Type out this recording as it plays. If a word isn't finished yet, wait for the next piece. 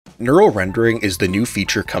Neural rendering is the new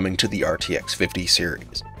feature coming to the RTX 50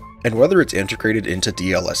 series, and whether it's integrated into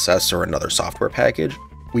DLSS or another software package,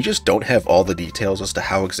 we just don't have all the details as to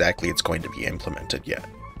how exactly it's going to be implemented yet.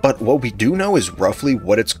 But what we do know is roughly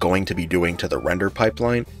what it's going to be doing to the render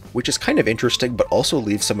pipeline, which is kind of interesting but also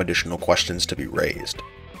leaves some additional questions to be raised.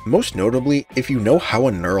 Most notably, if you know how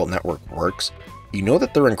a neural network works, you know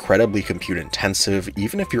that they're incredibly compute intensive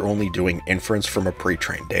even if you're only doing inference from a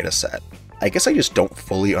pre-trained dataset. I guess I just don't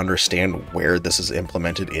fully understand where this is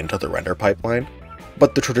implemented into the render pipeline,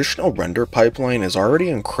 but the traditional render pipeline is already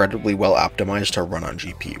incredibly well optimized to run on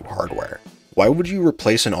GPU hardware. Why would you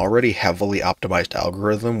replace an already heavily optimized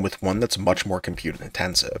algorithm with one that's much more compute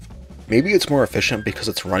intensive? Maybe it's more efficient because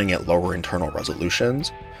it's running at lower internal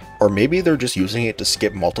resolutions, or maybe they're just using it to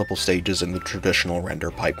skip multiple stages in the traditional render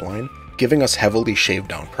pipeline, giving us heavily shaved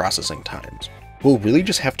down processing times. We'll really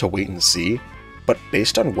just have to wait and see, but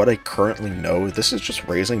based on what I currently know, this is just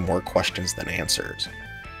raising more questions than answers.